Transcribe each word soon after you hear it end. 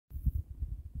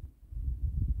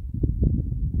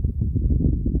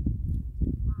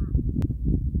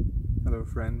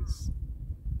Hello friends,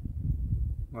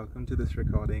 welcome to this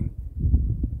recording.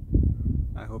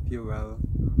 I hope you're well.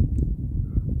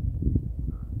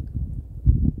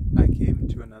 I came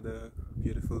to another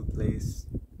beautiful place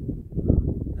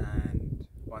and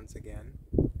once again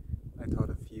I thought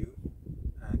of you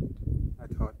and I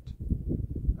thought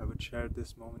I would share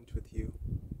this moment with you.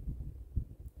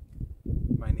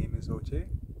 My name is Ojas,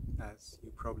 as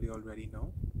you probably already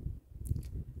know,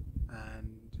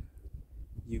 and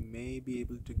you may be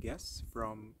able to guess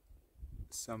from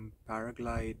some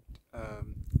paraglide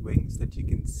wings that you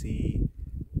can see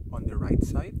on the right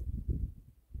side.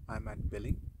 I'm at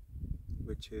Billing,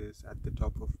 which is at the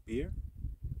top of Bir,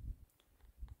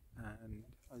 and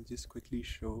I'll just quickly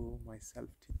show myself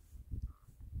to you.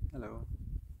 Hello.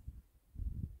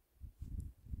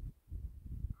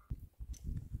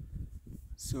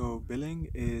 So Billing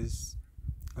is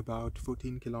about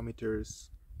 14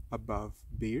 kilometers above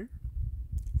Bir,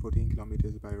 14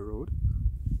 kilometers by road,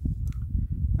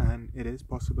 and it is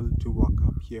possible to walk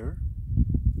up here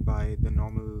by the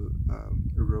normal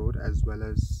road as well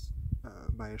as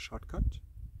by a shortcut.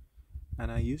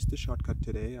 And I used the shortcut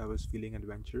today. I was feeling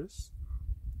adventurous,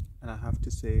 and I have to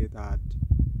say that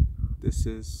this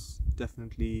is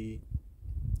definitely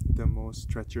the most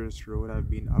treacherous road I've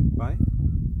been up by.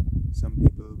 Some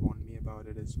people warned me about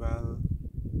it as well,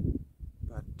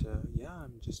 but yeah,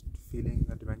 I'm just feeling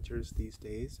adventurous these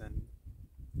days, and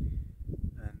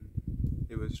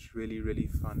it was really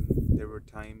fun. There were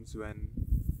times when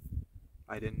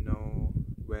I didn't know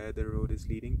where the road is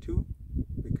leading to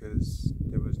because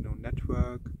there was no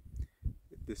network.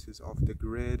 This is off the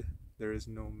grid. There is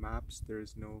no maps, there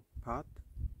is no path.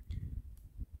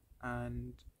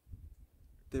 And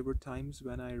there were times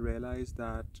when I realized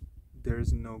that there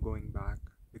is no going back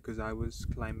because I was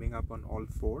climbing up on all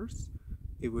fours.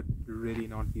 It would really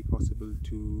not be possible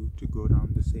to go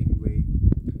down the same way.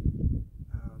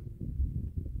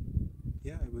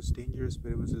 Yeah, it was dangerous,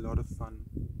 but it was a lot of fun.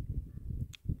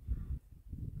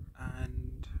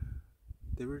 And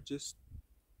there were just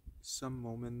some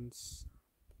moments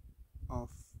of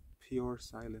pure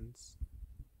silence.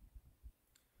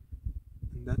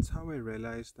 And that's how I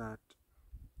realized that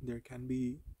there can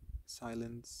be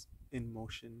silence in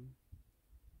motion.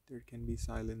 There can be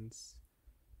silence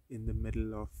in the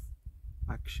middle of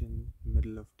action,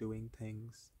 middle of doing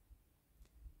things.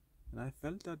 And I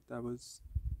felt that that was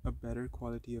a better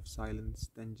quality of silence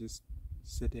than just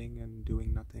sitting and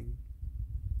doing nothing.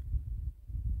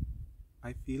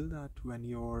 I feel that when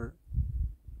you're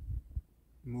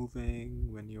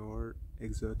moving, when you're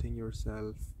exerting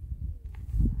yourself,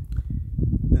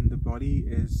 then the body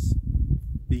is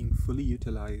being fully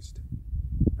utilized,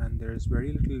 and there's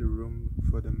very little room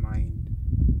for the mind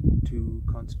to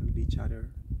constantly chatter.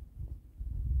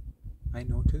 I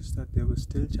noticed that there was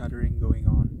still chattering going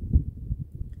on,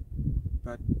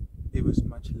 but it was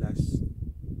much less,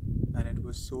 and it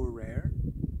was so rare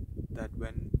that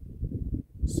when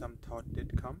some thought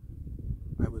did come,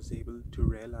 I was able to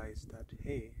realize that,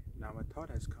 hey, now a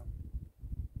thought has come.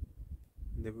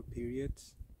 And there were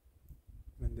periods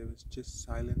when there was just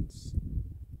silence,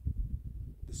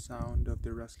 the sound of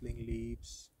the rustling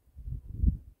leaves,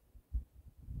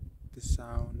 the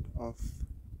sound of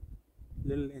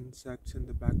little insects in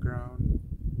the background,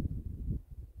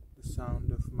 the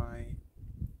sound of my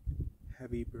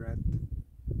heavy breath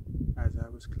as I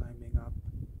was climbing up.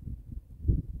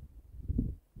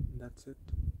 And that's it.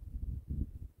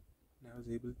 And I was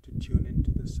able to tune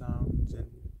into the sounds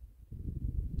and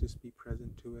just be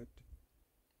present to it.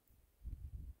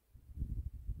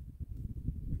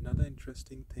 Another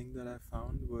interesting thing that I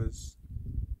found was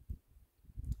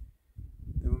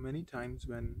there were many times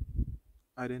when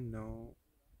I didn't know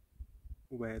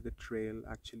where the trail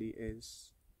actually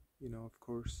is. You know, of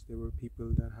course, there were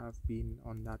people that have been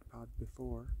on that path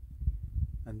before,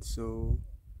 and so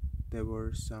there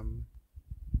was some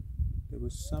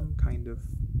kind of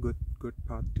good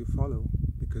path to follow,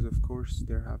 because of course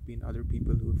there have been other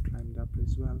people who have climbed up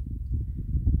as well.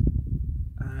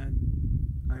 And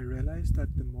I realized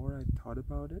that the more I thought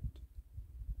about it,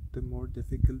 the more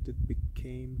difficult it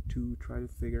became to try to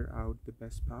figure out the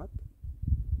best path.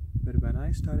 But when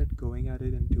I started going at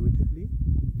it intuitively,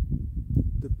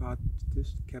 the path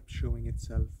just kept showing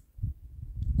itself.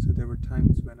 So there were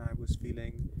times when I was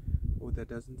feeling, oh, there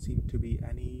doesn't seem to be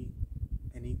any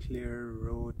clear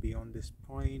road beyond this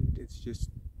point. It's just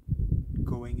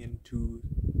going into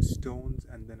stones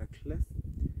and then a cliff.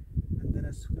 And then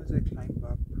as soon as I climb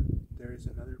up, there is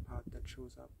another path that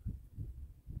shows up.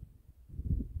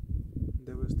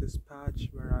 There was this patch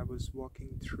where I was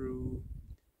walking through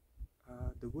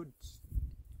the woods,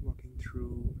 walking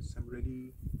through some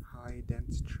really high,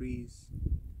 dense trees,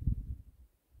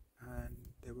 and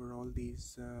there were all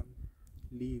these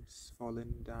leaves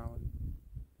fallen down.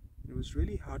 It was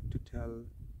really hard to tell.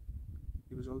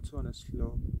 It was also on a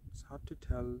slope. It's hard to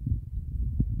tell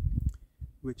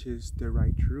which is the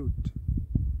right route,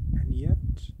 and yet,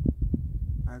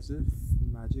 as if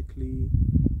magically,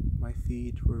 my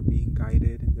feet were being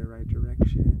guided in the right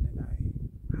direction, and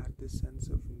I had this sense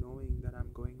of knowing that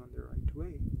I'm going on the right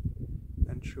way.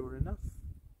 And sure enough,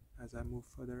 as I moved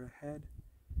further ahead,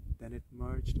 then it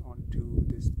merged onto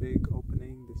this big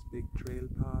opening, this big trail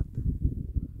path.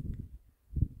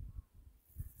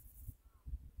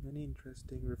 Many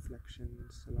interesting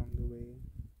reflections along the way.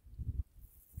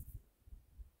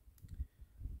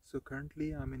 So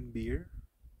currently I'm in Bir.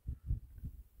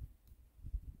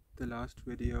 The last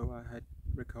video I had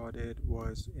recorded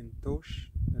was in Tosh,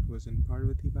 that was in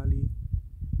Parvati Valley.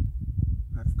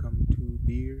 I've come to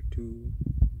Bir, to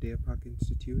Deer Park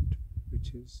Institute,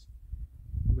 which is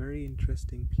a very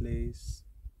interesting place,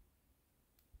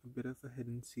 a bit of a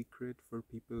hidden secret for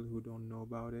people who don't know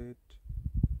about it,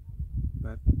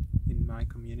 but in my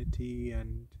community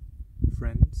and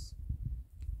friends,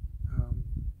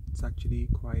 it's actually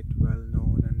quite well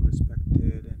known and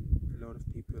respected, and a lot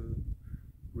of people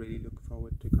really look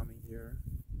forward to coming here,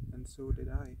 and so did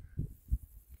I.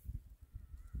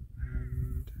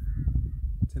 And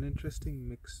it's an interesting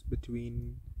mix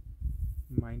between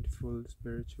mindful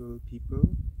spiritual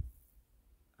people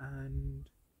and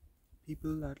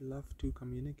people that love to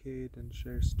communicate and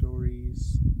share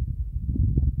stories.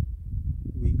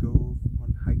 We go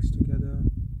on hikes together,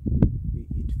 we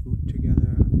eat food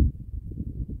together,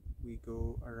 we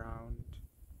go around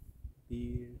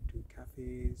beer to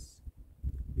cafes,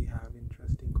 we have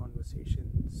interesting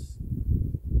conversations.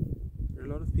 There are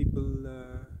a lot of people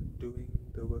doing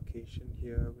the workation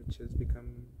here, which has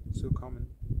become so common.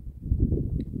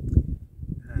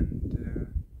 And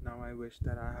now I wish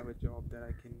that I have a job that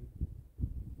I can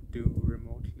do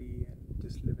remotely and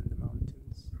just live in the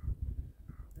mountains.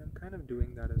 And I'm kind of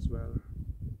doing that as well.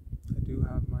 I do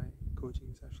have my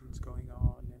coaching sessions going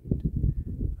on,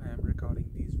 and I am recording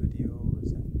these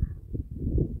videos, and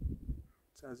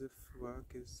it's as if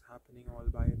work is happening all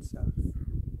by itself.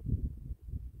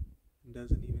 It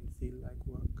doesn't even feel like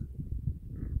work,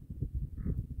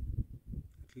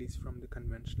 at least from the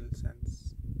conventional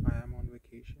sense. I am on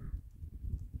vacation.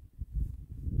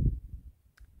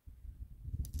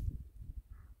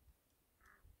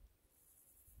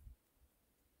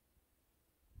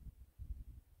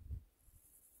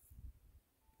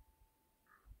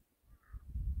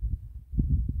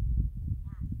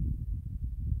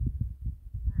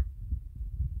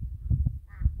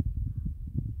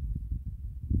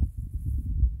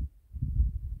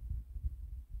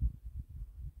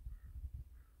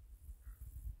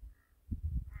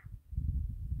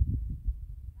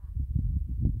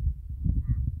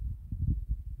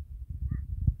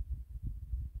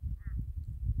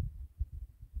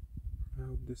 I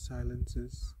hope this silence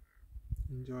is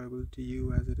enjoyable to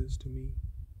you as it is to me.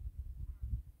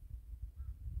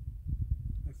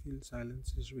 I feel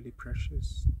silence is really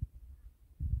precious.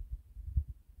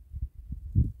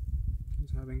 I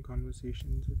was having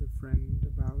conversations with a friend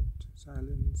about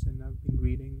silence, and I've been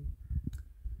reading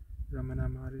Ramana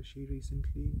Maharishi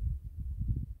recently.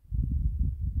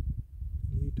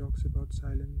 He talks about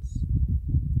silence,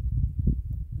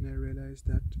 and I realized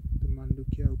that the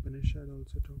Mandukya Upanishad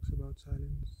also talks about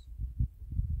silence.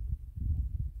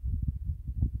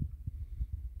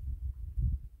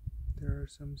 There are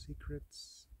some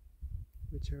secrets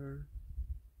which are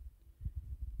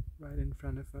right in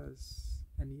front of us,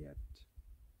 and yet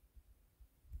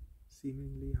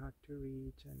seemingly hard to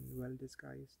reach and well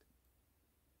disguised.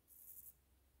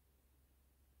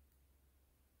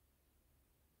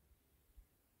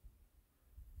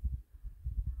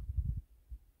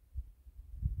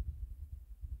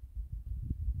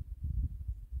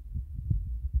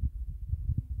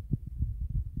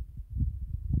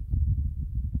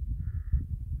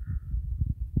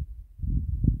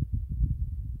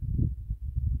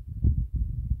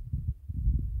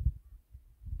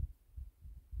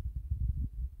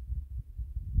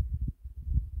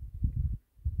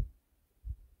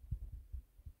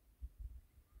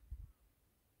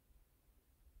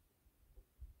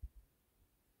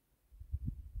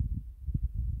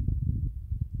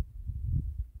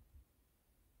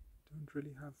 Don't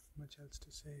really have much else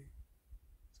to say,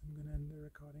 so I'm gonna end the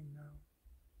recording now.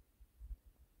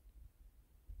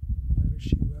 And I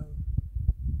wish you well.